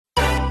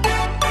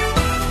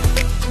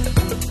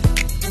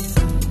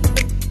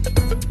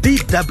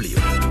W,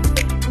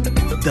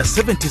 the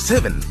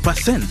 77%.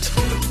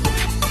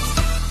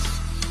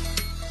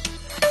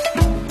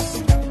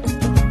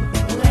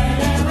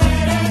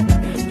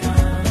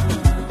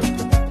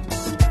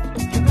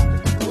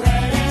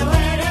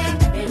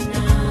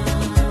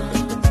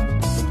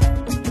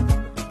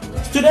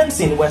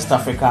 Students in West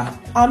Africa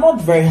are not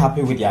very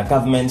happy with their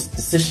government's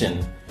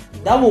decision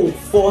that will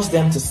force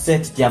them to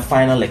set their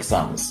final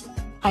exams.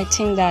 I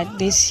think that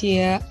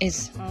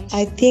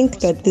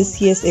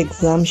this year's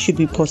exam should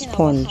be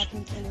postponed.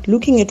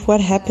 Looking at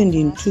what happened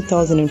in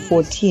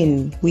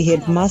 2014, we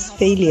had mass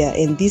failure,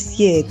 and this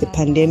year the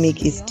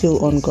pandemic is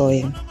still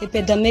ongoing.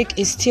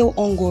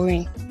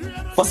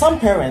 For some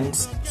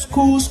parents,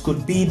 schools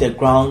could be the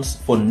grounds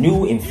for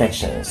new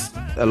infections.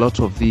 A lot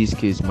of these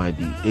cases might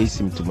be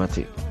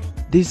asymptomatic.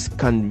 This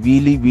can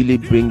really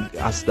bring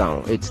us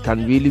down. It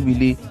can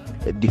really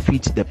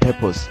defeat the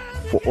purpose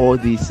for all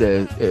these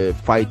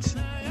fights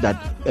that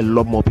a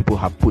lot more people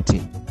have put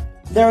in.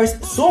 There is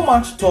so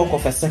much talk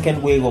of a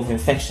second wave of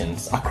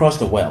infections across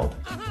the world.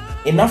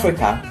 In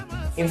Africa,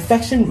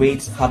 infection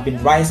rates have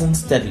been rising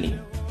steadily,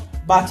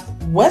 but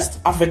West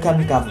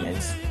African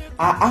governments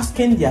are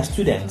asking their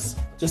students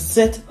to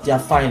set their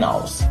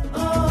finals.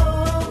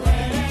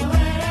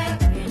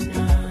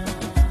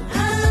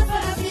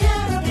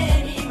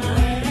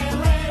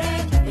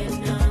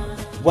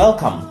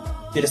 Welcome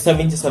to the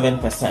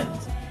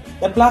 77%,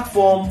 the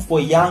platform for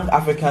young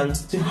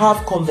Africans to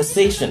have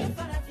conversation.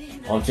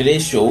 On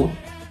today's show,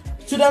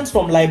 students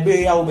from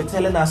Liberia will be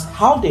telling us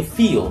how they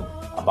feel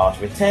about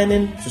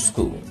returning to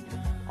school.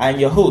 I'm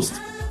your host,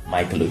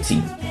 Michael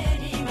Oti.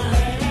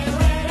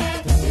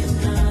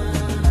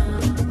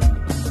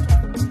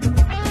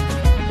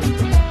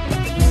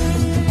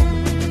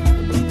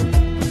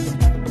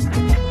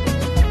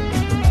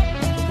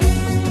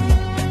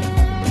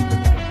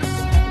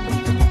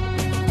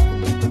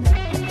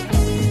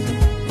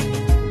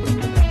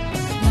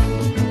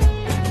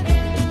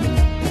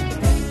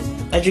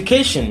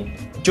 Education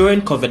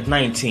during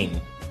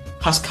COVID-19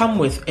 has come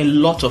with a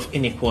lot of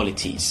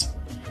inequalities.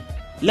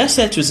 Let's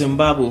head to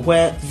Zimbabwe,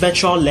 where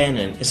virtual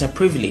learning is a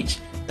privilege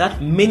that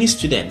many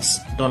students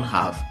don't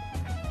have.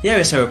 Here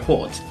is a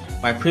report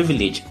by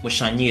Privilege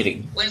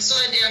Mushanyiri. When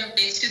sodium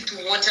reacts to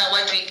water,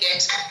 what we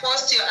get?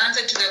 Post your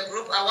answer to the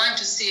group. I want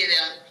to see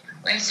them.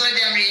 When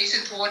sodium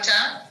reacts to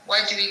water,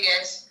 what do we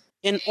get?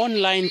 An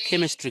online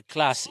chemistry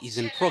class is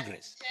in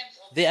progress.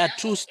 There are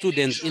 2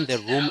 students in the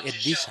room at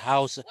this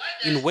house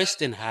in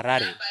Western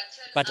Harare,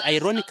 but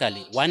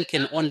ironically, one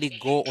can only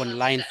go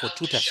online for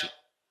tutorship.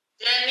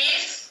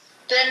 Dennis,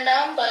 the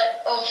number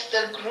of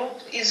the group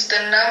is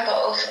the number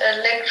of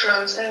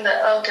electrons in the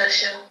outer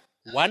shell.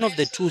 One of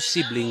the 2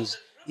 siblings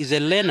is a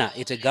learner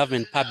at a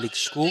government public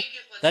school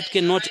that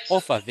cannot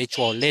offer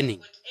virtual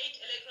learning.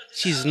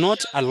 She's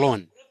not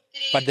alone,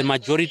 but the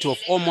majority of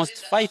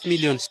almost 5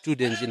 million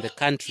students in the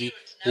country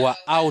who are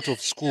out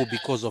of school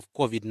because of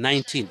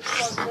COVID-19.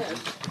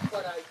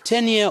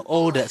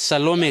 10-year-old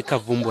Salome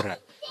Kavumbura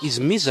is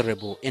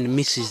miserable and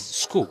misses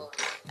school.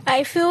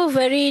 I feel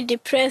very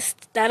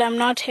depressed that I'm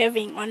not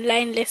having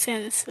online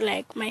lessons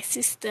like my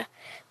sister,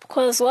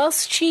 because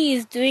whilst she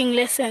is doing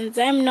lessons,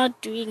 I'm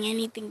not doing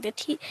anything.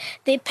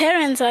 The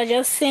parents are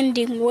just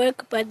sending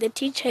work, but the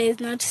teacher is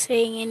not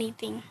saying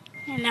anything.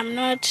 And I'm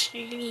not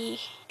really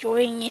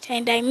enjoying it,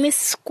 and I miss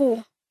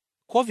school.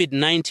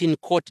 COVID-19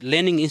 caught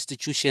learning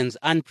institutions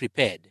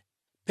unprepared.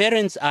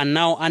 Parents are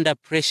now under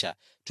pressure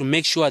to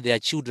make sure their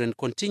children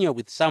continue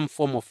with some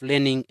form of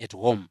learning at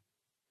home.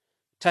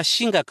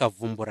 Tashinga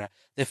Kavumbura,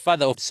 the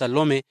father of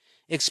Salome,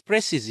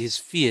 expresses his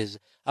fears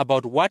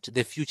about what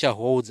the future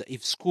holds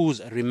if schools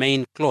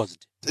remain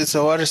closed. It's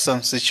a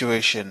worrisome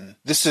situation.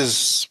 This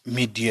is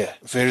mid-year.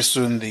 Very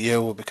soon the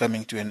year will be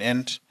coming to an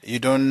end. You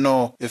don't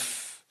know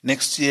if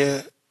next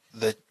year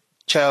the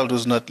child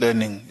who's not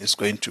learning is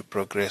going to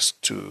progress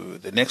to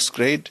the next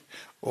grade,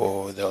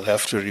 or they'll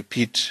have to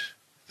repeat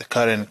the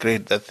current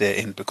grade that they're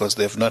in because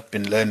they've not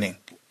been learning.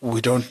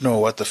 We don't know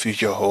what the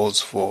future holds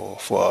for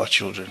our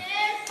children.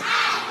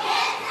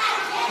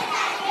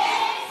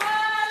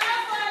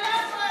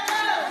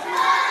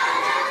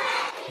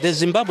 The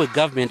Zimbabwe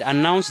government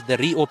announced the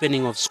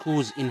reopening of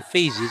schools in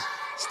phases,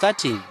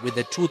 starting with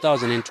the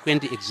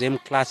 2020 exam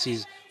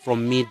classes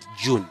from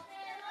mid-June.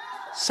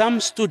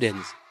 Some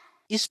students,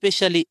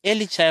 especially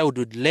early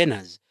childhood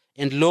learners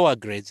and lower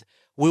grades,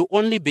 will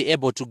only be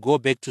able to go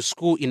back to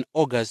school in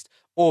August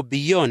or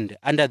beyond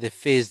under the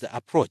phased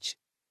approach.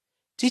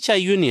 Teacher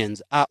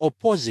unions are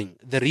opposing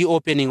the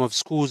reopening of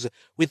schools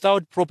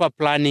without proper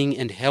planning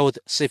and health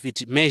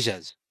safety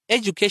measures.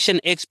 Education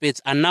experts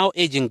are now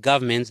urging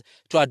governments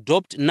to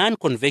adopt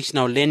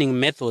non-conventional learning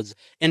methods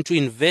and to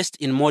invest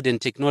in modern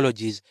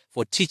technologies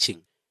for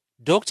teaching.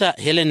 Dr.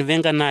 Helen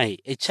Venganai,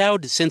 a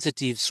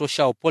child-sensitive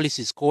social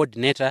policies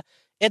coordinator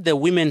at the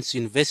Women's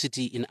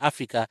University in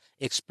Africa,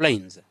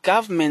 explains.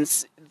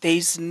 Governments, there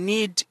is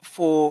need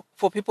for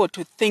people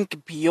to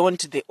think beyond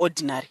the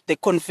ordinary. The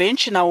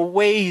conventional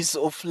ways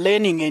of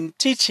learning and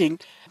teaching,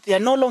 They are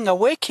no longer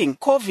working.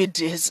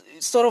 COVID has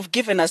sort of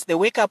given us the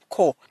wake-up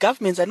call.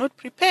 Governments are not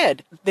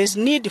prepared. There's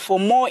need for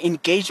more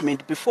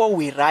engagement before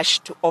we rush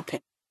to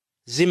open.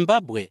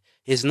 Zimbabwe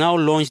has now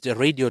launched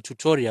radio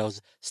tutorials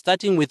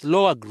starting with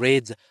lower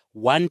grades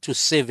 1 to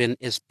 7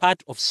 as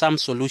part of some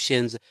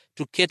solutions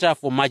to cater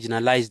for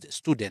marginalized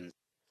students.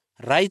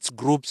 Rights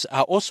groups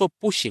are also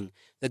pushing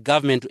the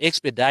government to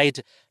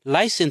expedite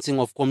licensing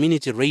of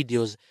community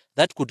radios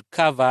that could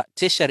cover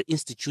tertiary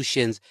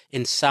institutions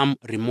in some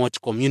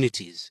remote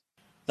communities.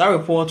 That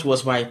report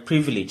was by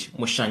Privilege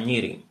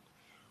Mushanyiri.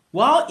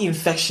 While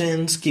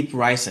infections keep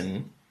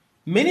rising,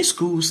 many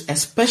schools,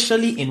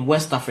 especially in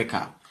West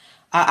Africa,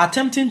 are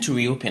attempting to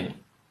reopen.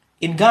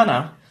 In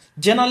Ghana,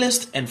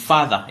 journalist and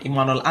father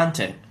Emmanuel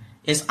Ante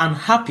is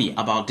unhappy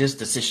about this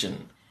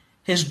decision.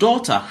 His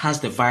daughter has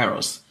the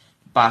virus,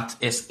 but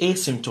is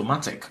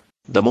asymptomatic.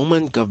 The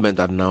moment government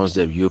announced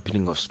the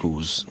reopening of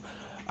schools,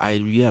 I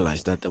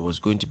realized that there was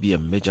going to be a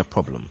major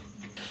problem.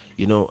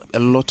 You know, a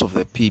lot of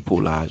the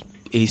people are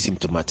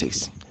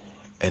asymptomatics,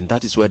 and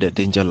that is where the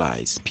danger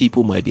lies.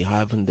 People might be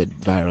having the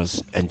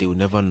virus and they will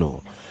never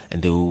know,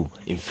 and they will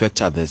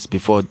infect others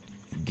before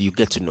you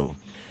get to know.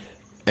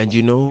 And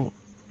you know,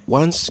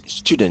 once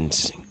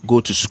students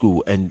go to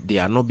school and they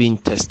are not being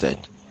tested,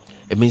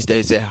 it means there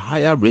is a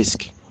higher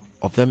risk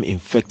of them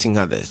infecting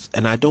others.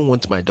 And I don't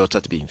want my daughter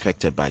to be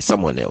infected by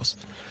someone else.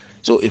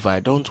 So if I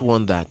don't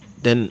want that,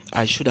 then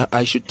I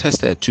should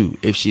test her too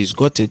if she's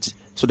got it,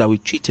 so that we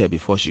treat her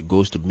before she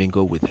goes to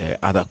mingle with her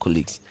other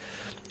colleagues.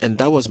 And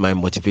that was my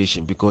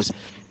motivation, because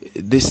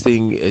this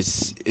thing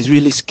is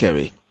really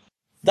scary.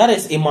 That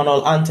is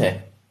Emmanuel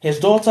Ante. His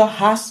daughter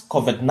has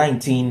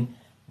COVID-19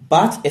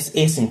 but is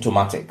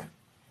asymptomatic.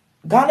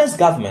 Ghana's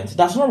government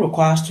does not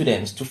require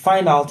students to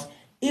find out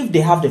if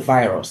they have the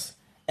virus,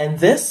 and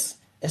this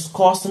is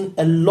causing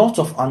a lot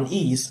of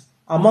unease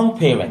among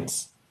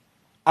parents.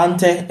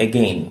 Ante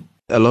again.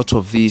 A lot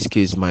of these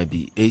kids might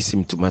be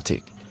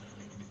asymptomatic.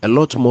 A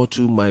lot more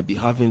too might be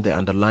having the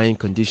underlying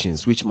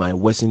conditions which might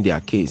worsen their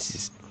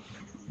cases.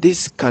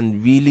 This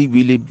can really,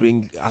 really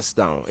bring us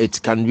down.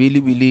 It can really,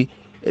 really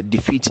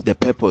defeat the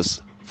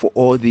purpose for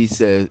all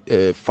these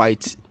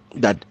fights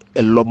that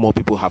a lot more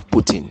people have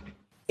put in.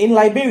 In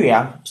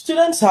Liberia,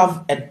 students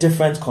have a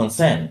different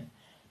concern.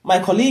 My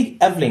colleague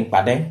Evelyn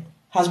Pade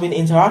has been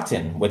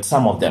interacting with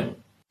some of them.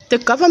 The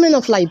government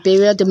of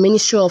Liberia, the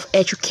Ministry of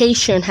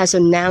Education, has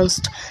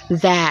announced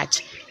that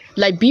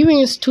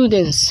Liberian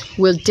students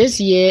will this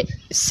year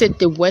sit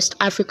the West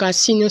Africa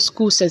Senior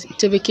School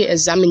Certificate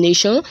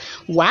Examination,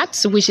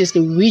 WACS, which is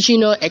the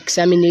regional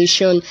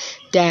examination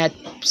that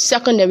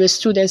secondary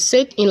students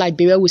sit in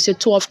Liberia. We sit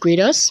 12th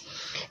graders.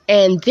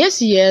 And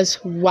this year's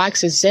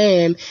WACS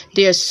exam,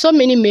 there are so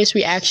many mixed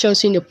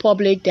reactions in the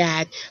public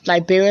that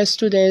Liberian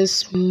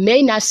students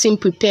may not seem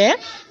prepared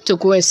to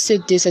go and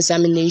sit this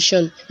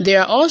examination.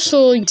 There are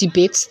also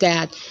debates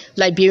that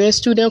Liberian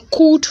students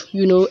could,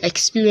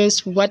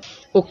 experience what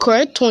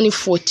occurred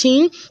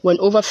 2014 when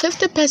over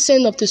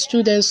 50% of the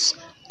students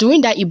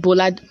during that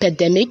Ebola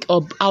pandemic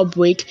or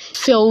outbreak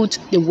failed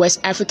the West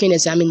African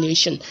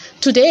examination.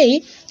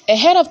 Today,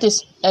 ahead of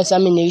this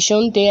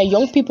examination, there are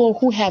young people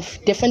who have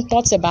different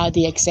thoughts about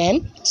the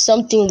exam.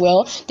 Some think,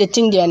 well, they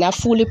think they are not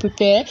fully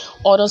prepared.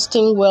 Others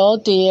think, well,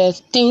 there are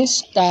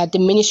things that the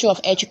Ministry of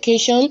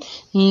Education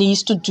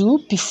needs to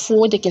do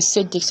before they can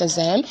sit this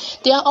exam.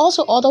 There are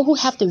also others who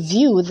have the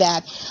view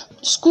that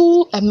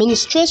school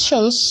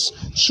administrations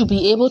should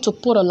be able to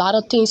put a lot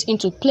of things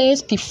into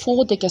place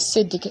before they can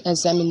sit the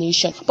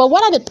examination. But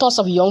what are the thoughts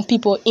of young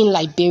people in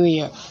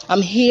Liberia?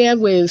 I'm here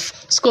with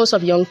scores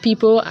of young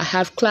people. I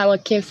have Clara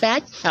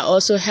Kinfak. I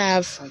also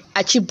have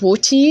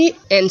Achiboti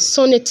and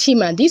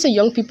Sonetima. These are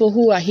young people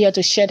who are here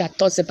to share their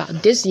thoughts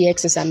about this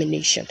year's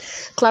examination.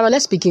 Clara,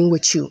 let's begin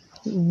with you.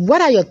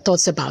 What are your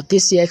thoughts about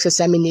this year's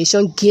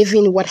examination,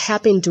 given what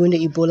happened during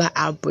the Ebola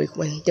outbreak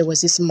when there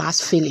was this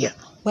mass failure?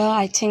 Well,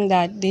 I think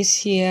that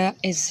this year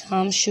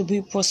exam should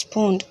be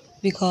postponed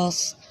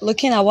because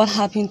looking at what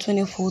happened in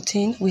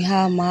 2014, we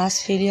have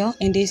mass failure,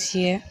 and this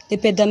year the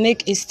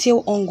pandemic is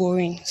still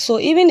ongoing. So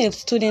even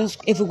if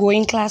we go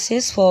in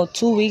classes for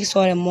 2 weeks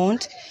or a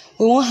month,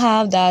 we won't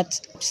have that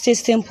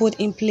system put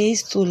in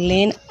place to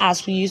learn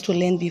as we used to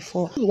learn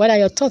before. What are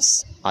your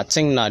thoughts? I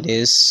think that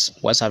this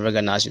West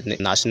African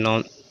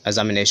National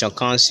Examination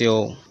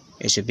Council,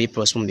 it should be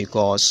postponed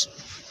because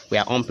we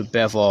are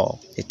unprepared for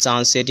the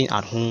time sitting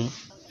at home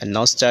and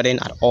not studying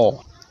at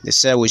all. They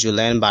said we should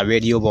learn by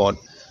radio, but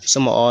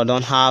some of us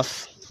don't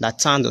have that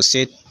time to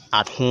sit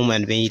at home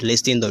and be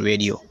listening to the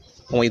radio.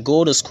 When we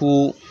go to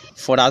school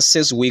for that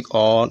 6 week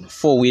or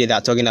 4 week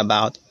they're talking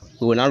about,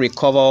 we will not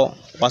recover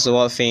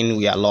whatsoever thing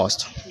we are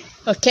lost.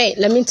 Okay,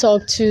 let me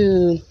talk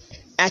to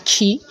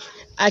Achi.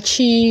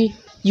 Achi,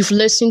 you've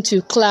listened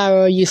to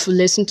Clara, you've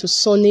listened to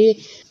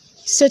Sonny.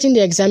 Sitting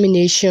the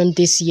examination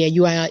this year,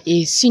 you are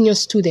a senior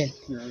student.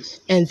 Yes.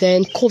 And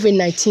then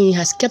COVID-19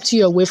 has kept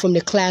you away from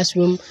the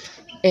classroom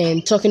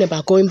and talking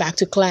about going back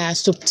to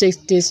class to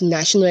take this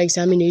national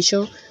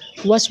examination.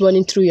 What's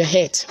running through your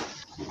head?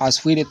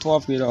 As we the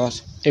 12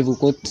 graders, if we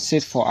could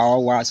sit for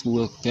hours, we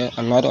will get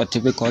a lot of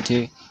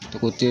difficulty to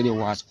go take the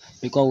watch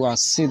because we are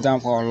sit down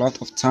for a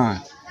lot of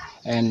time.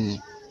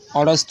 And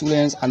other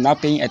students are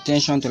not paying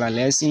attention to the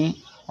lesson.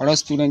 Other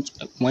students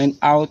went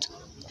out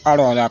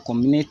of their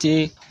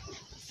community.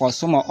 For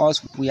some of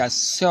us, we are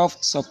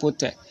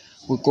self-supported.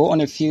 We go on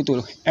the field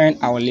to earn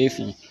our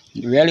living.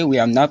 Really, we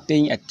are not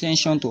paying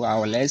attention to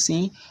our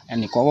lesson,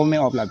 and the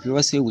government of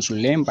Liberia says we should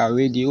learn by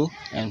radio,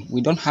 and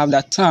we don't have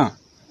that time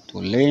to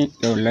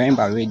learn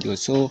by radio.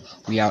 So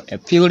we are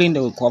appealing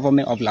to the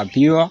government of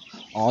Liberia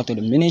or to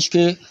the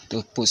ministry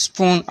to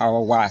postpone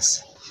our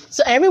WAS.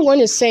 So everyone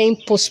is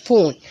saying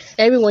postpone.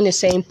 Everyone is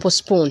saying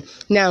postpone.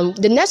 Now,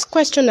 the next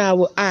question I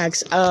will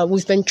ask,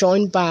 we've been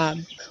joined by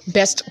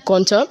Best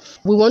Gunter.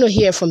 We want to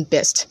hear from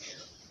Best.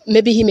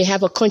 Maybe he may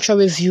have a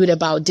contrary view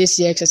about this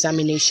year's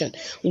examination.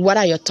 What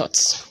are your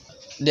thoughts?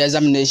 The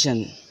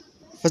examination.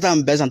 First,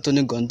 I'm Best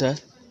Anthony Gunter,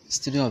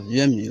 student of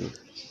UMU.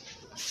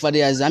 For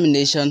the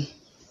examination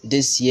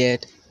this year,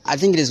 I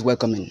think it is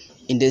welcoming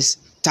in this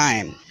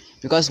time.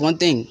 Because one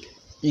thing,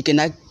 you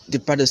cannot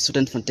deprive the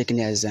student from taking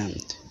the exam.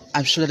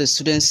 I'm sure that the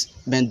students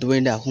been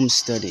doing their home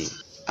study.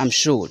 I'm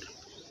sure.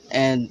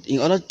 And in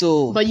order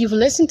to... But you've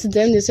listened to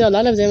them, they say a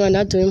lot of them are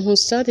not doing home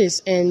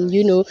studies. And,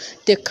 you know,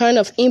 the kind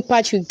of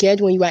impact you get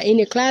when you are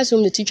in a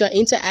classroom, the teacher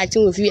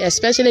interacting with you,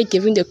 especially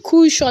given the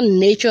crucial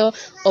nature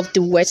of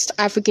the West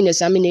African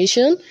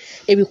examination,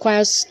 it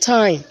requires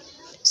time.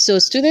 So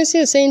students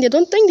here are saying they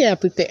don't think they are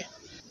prepared.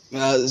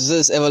 Well,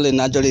 this Evelyn,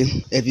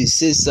 naturally, if you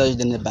say such,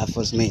 then it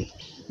baffles me.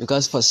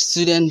 Because for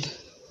students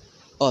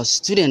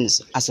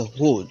as a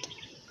whole,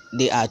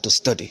 they are to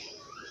study.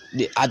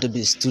 They are to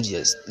be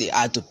studious. They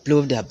are to play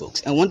with their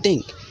books. And one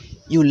thing,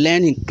 you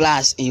learn in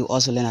class and you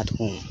also learn at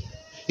home.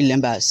 You learn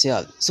by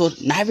yourself. So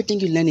not everything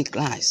you learn in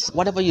class,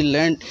 whatever you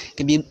learn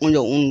can be on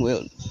your own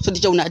will. So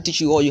teacher will not teach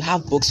you, or you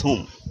have books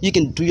home. You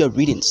can do your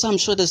reading. So I'm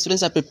sure the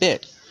students are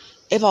prepared.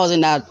 If I was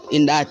in that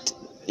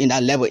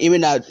level,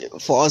 even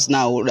for us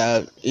now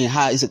in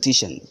higher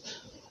institution,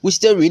 we're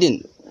still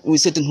reading. We're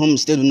sitting home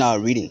still doing our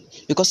reading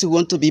because we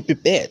want to be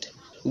prepared.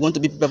 We want to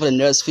be prepared for the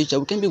nearest future.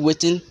 We can't be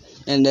waiting,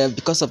 and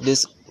because of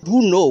this,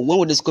 who knows when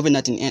will this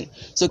COVID-19 end?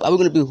 So are we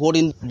going to be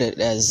holding the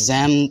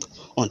exam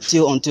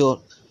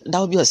until that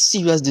would be a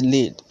serious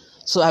delay?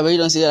 So I really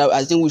don't see that.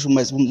 I think we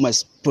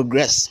must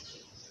progress.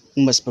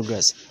 We must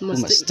progress. We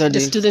must study. The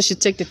students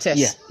should take the test.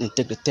 Yeah, and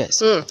take the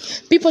test.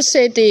 People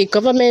say the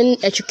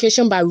government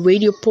education by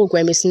radio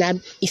program is not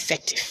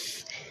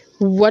effective.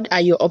 What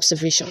are your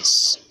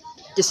observations?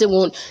 They say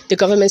the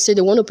government said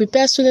they want to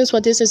prepare students for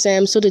this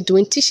exam, so they're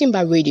doing teaching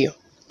by radio.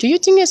 Do you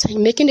think it's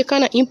making the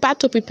kind of impact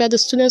to prepare the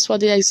students for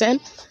the exam?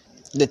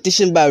 The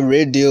teaching by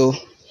radio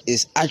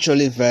is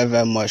actually very,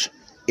 very much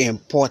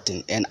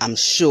important, and I'm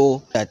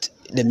sure that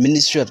the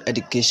Ministry of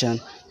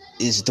Education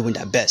is doing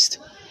their best.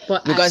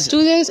 But because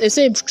students, is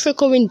it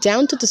trickling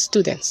down to the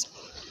students?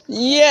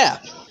 Yeah.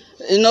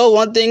 You know,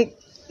 one thing,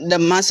 the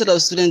mindset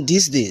of students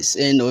these days,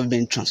 have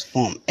been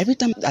transformed. Every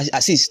time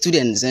I see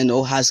students,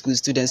 high school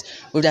students,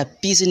 with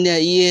that piece in their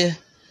ear,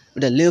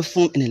 with a little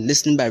phone, and they're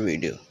listening by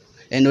radio.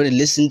 They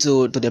listen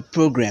to the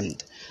program.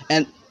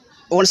 And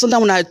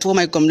sometimes when I told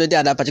my community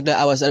at that particular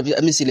hour,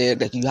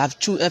 like you have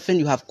True FM,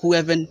 you have Cool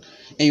FM,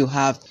 and you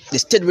have the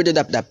state radio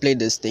that play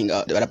this thing,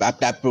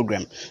 that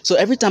program. So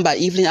every time by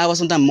evening hour,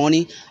 sometimes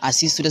morning, I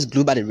see students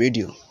glued by the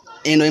radio.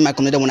 In my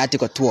community when I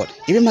take a tour.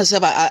 Even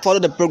myself, I follow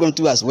the program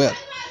too as well.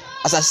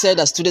 As I said,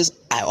 as students,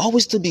 I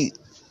always to be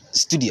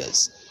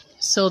studious.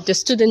 So the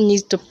student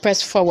needs to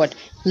press forward,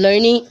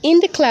 learning in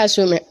the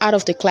classroom and out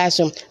of the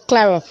classroom.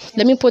 Clara,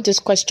 let me put this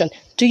question.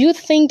 Do you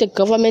think the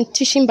government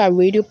teaching by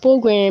radio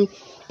program,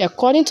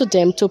 according to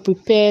them, to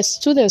prepare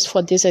students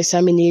for this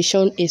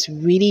examination is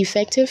really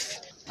effective?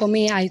 For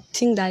me, I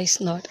think that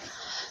is not.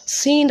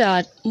 Seeing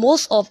that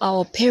most of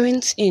our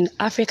parents in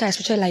Africa,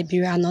 especially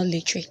Liberia, are not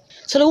literate.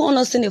 So they don't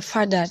understand the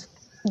fact that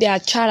their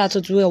child has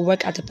to do a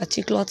work at a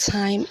particular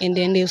time, and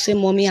then they'll say,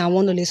 Mommy, I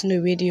want to listen to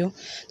the radio.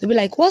 They'll be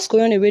like, what's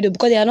going on the radio?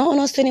 Because they are not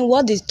understanding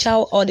what the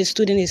child or the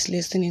student is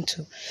listening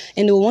to.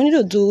 And they want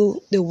you to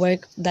do the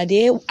work that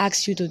they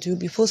ask you to do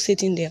before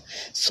sitting there.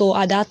 So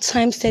at that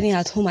time, studying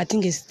at home, I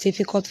think it's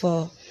difficult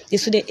for the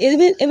student.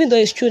 Even though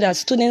it's true that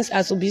students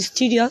have to be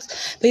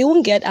studious, but you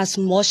won't get as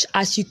much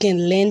as you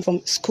can learn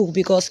from school,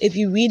 because if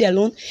you read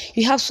alone,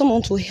 you have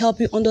someone to help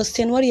you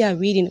understand what you are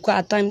reading. Because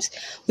at times,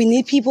 we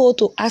need people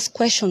to ask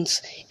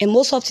questions. And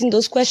most often,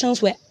 those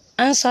questions were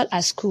answered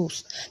at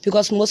schools,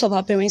 because most of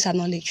our parents are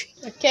not literate.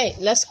 Okay,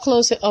 let's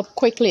close it up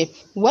quickly.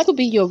 What would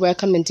be your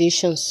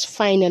recommendations,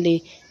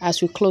 finally, as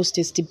we close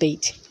this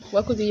debate?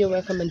 What could be your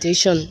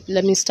recommendation?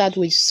 Let me start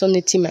with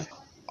Sonny Tima.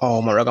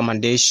 My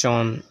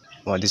recommendation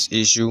for this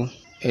issue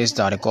is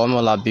that the government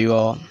of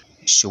Liberia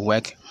should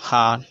work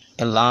hard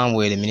along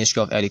with the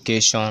Ministry of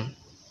Education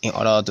in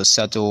order to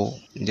settle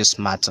this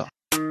matter.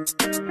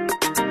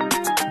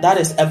 That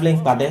is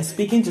Evelyn Bade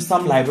speaking to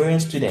some Liberian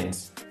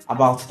students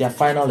about their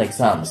final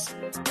exams.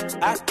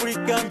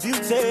 African beauty,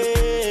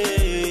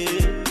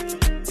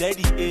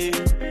 Teddy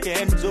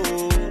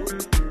Kenzo,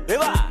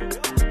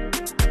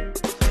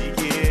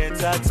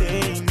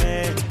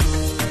 entertainment.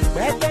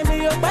 Bebe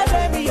mi yo,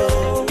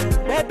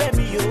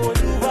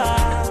 Oluwa.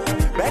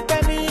 Bebe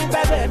mi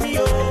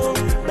yo,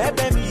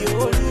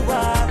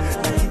 Oluwa.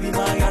 Now you be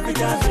my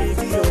African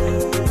baby, yo.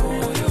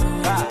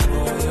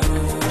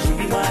 She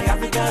be my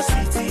African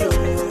sweetie, yo.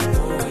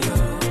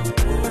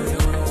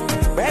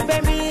 Bebe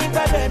mi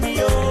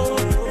yo,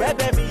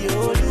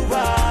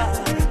 Oluwa.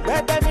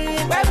 Bebe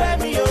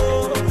mi yo,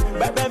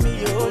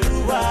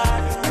 Oluwa.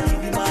 Now you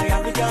be my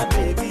African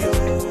baby, yo.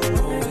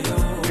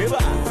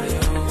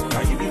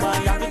 Now you be my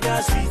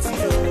African sweetie,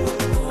 yo.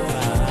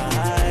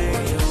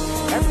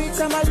 Every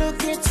time I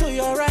look into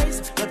your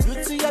eyes, your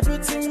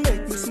beauty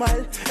make me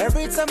smile.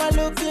 Every time I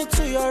look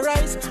into your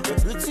eyes, your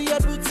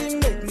beauty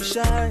make me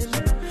shine.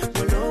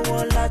 But no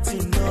one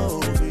Latino,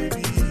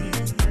 baby.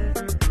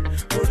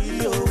 Oh,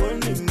 you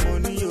only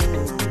money,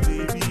 oh,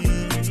 baby.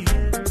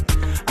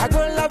 I go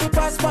love you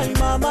past my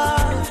mama,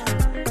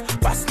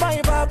 past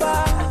my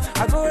baba.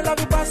 I go love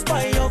you past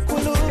my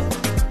uncle,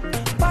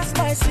 past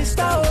my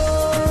sister,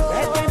 oh.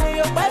 Bebe mi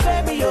yo,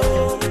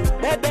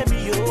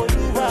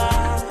 Oluwa.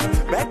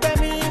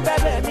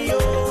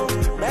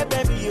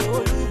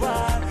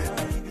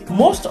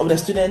 Most of the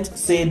students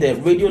say the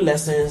radio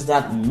lessons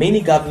that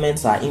many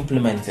governments are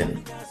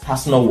implementing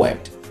has not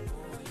worked.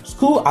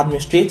 School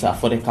administrator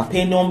for the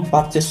Capernaum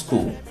Baptist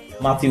School,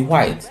 Matthew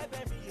White,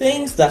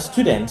 thinks that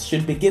students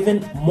should be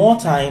given more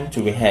time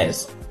to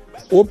rehearse.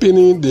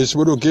 Opening, they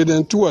should give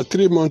them 2 or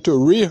 3 months to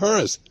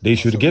rehearse. They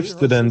should give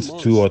students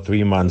 2 or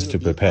 3 months to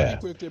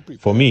prepare.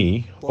 For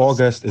me,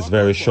 August is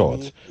very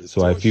short,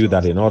 so I feel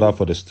that in order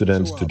for the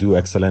students to do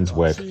excellent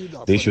work,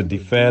 they should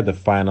defer the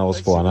finals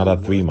for another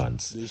 3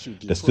 months.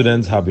 The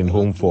students have been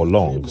home for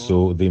long,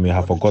 so they may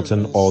have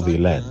forgotten all they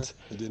learned.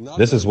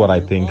 This is what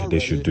I think they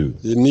should do.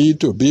 They need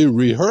to be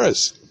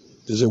rehearsed.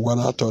 This is what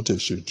I thought they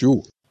should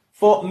do.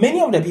 For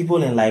many of the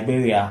people in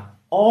Liberia,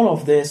 all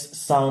of this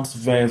sounds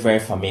very, very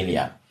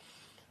familiar.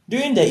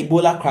 During the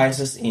Ebola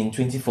crisis in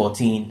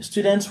 2014,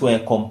 students were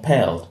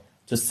compelled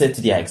to sit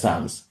their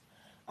exams,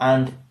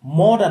 and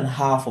more than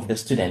half of the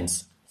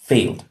students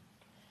failed.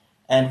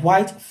 And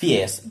White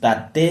fears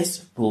that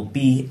this will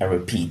be a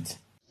repeat.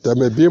 There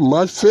may be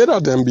much failure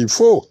than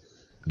before.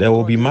 There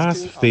will be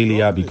mass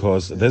failure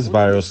because this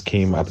virus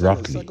came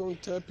abruptly.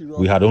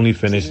 We had only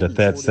finished the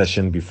 3rd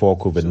session before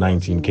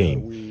COVID-19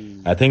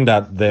 came. I think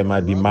that there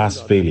might be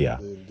mass failure.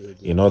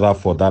 In order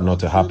for that not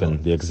to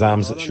happen, the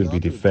exams should be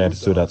deferred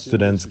so that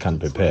students can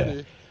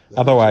prepare.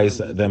 Otherwise,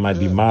 there might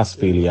be mass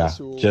failure,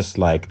 just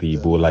like the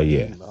Ebola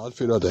year.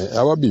 Failure than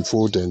ever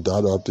before than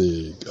that of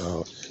the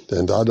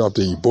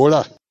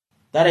Ebola.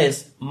 That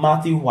is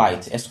Matthew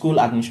White, a school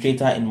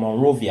administrator in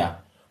Monrovia,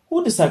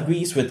 who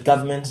disagrees with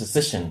government's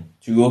decision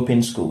to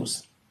reopen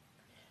schools.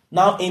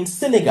 Now, in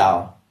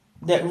Senegal,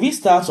 the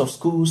restart of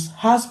schools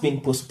has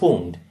been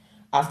postponed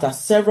after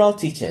several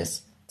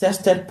teachers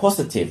tested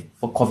positive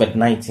for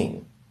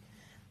COVID-19.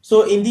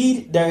 So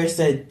indeed, there is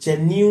a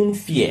genuine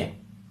fear.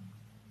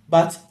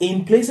 But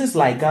in places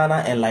like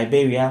Ghana and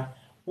Liberia,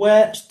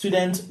 where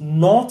students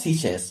nor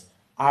teachers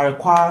are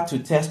required to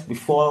test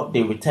before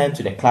they return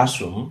to the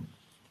classroom,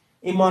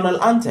 Emmanuel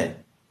Ante,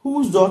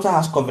 whose daughter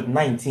has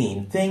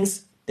COVID-19,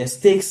 thinks the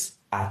stakes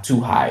are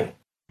too high.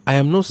 I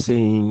am not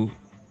saying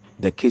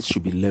the kids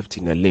should be left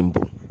in a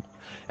limbo.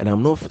 And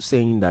I'm not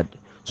saying that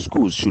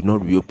schools should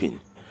not reopen.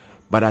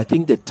 But I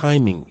think the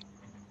timing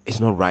is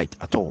not right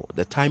at all.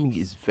 The timing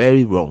is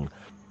very wrong.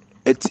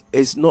 It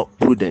is not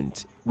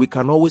prudent. We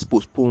can always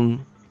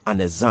postpone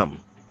an exam.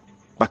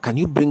 But can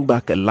you bring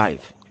back a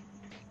life?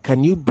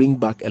 Can you bring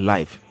back a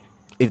life?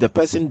 If the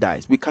person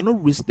dies, we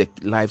cannot risk the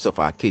lives of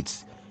our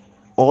kids,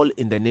 all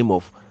in the name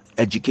of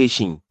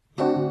education.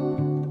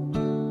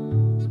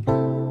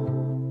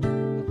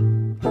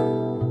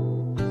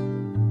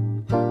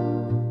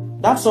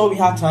 That's all we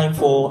have time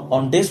for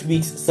on this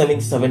week's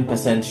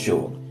 77%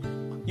 show.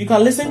 You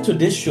can listen to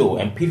this show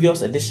and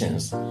previous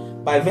editions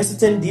by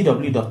visiting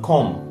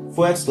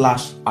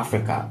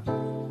dw.com/Africa.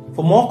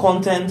 For more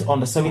content on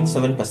the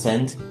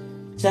 77%,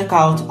 check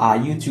out our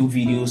YouTube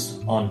videos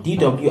on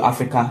DW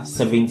Africa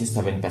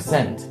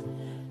 77%.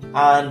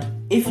 And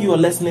if you are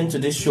listening to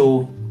this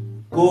show,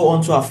 go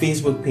onto our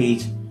Facebook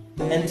page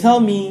and tell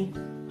me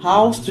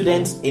how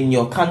students in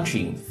your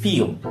country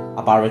feel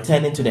about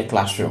returning to the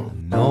classroom.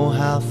 Know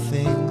how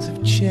things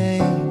have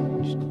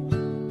changed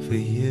for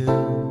you.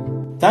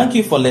 Thank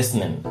you for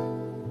listening.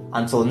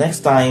 Until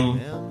next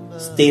time,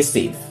 stay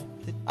safe.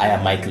 I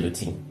am Mike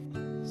Luti.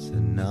 It's a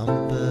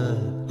number.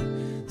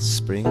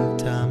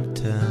 Springtime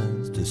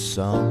turns to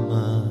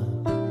summer,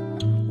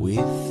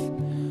 with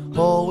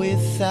or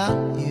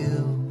without you.